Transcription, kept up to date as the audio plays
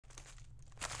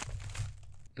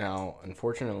Now,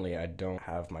 unfortunately, I don't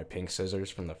have my pink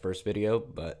scissors from the first video,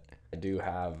 but I do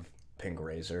have pink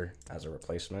razor as a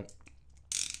replacement.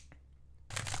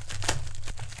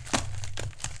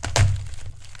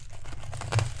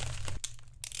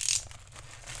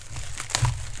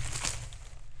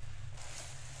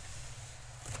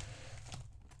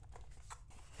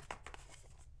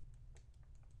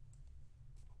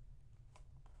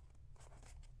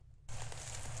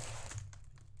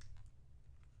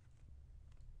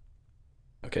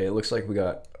 Okay, it looks like we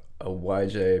got a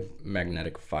YJ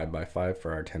magnetic 5x5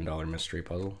 for our $10 mystery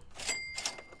puzzle.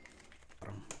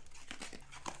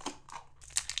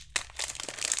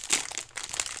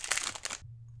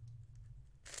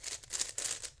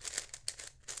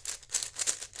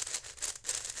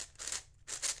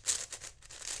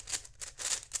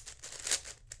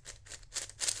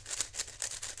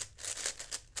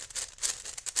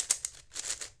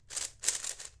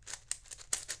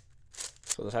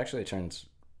 So this actually turns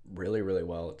really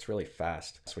well. It's really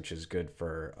fast, which is good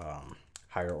for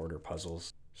higher order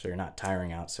puzzles, so you're not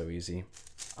tiring out so easy.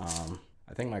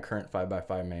 I think my current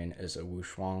 5x5 main is a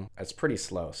Wushuang. It's pretty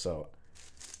slow, so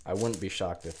I wouldn't be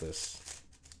shocked if this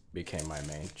became my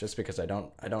main, just because I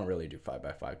don't really do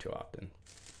 5x5 too often.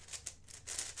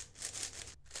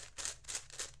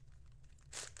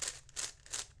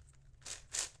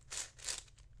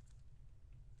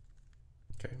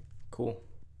 Okay, cool.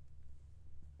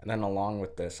 And then along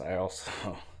with this, I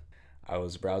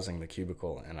was browsing the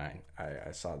cubicle and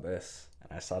I saw this,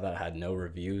 and I saw that it had no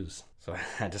reviews. So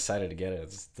I decided to get it.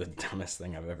 It's the dumbest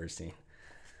thing I've ever seen.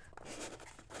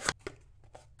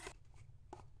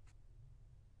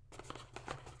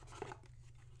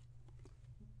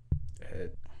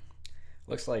 It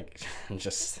looks like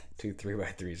just two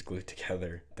 3x3s glued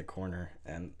together at the corner.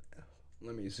 And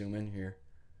let me zoom in here.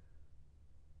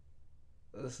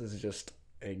 This is just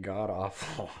a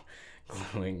god-awful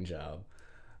gluing job.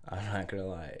 I'm not gonna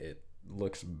lie, it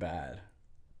looks bad.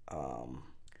 I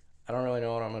don't really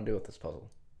know what I'm gonna do with this puzzle.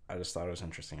 I just thought it was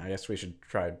interesting. I guess we should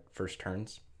try first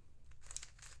turns.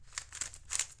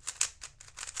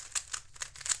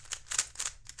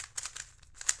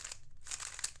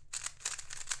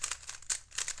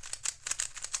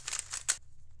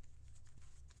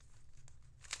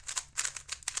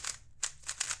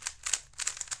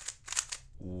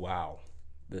 Wow.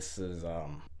 This is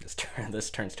this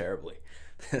turns terribly.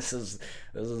 This is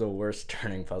the worst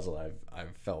turning puzzle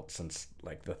I've felt since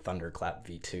like the Thunderclap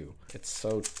V2. It's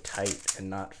so tight and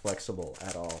not flexible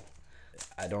at all.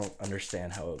 I don't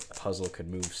understand how a puzzle could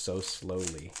move so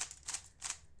slowly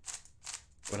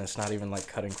when it's not even like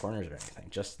cutting corners or anything.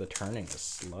 Just the turning is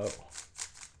slow.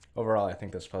 Overall, I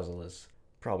think this puzzle is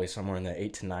probably somewhere in the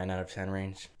 8 to 9 out of 10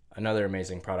 range. Another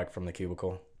amazing product from the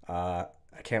Cubicle. I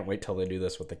can't wait till they do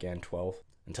this with the GAN 12.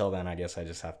 Until then, I guess I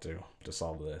just have to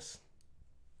solve this.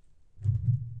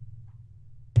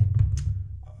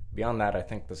 Beyond that, I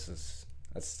think that's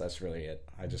really it.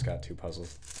 I just got 2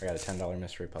 puzzles. I got a $10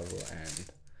 mystery puzzle,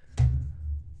 and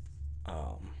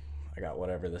I got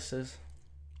whatever this is.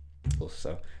 Cool.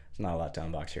 So it's not a lot to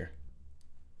unbox here.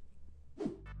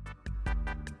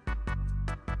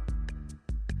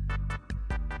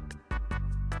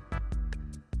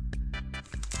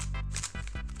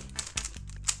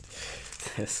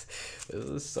 This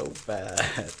is so bad.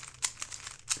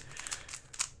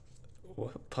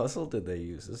 What puzzle did they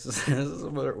use? This is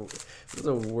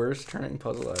the worst turning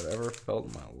puzzle I've ever felt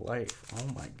in my life. Oh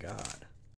my god.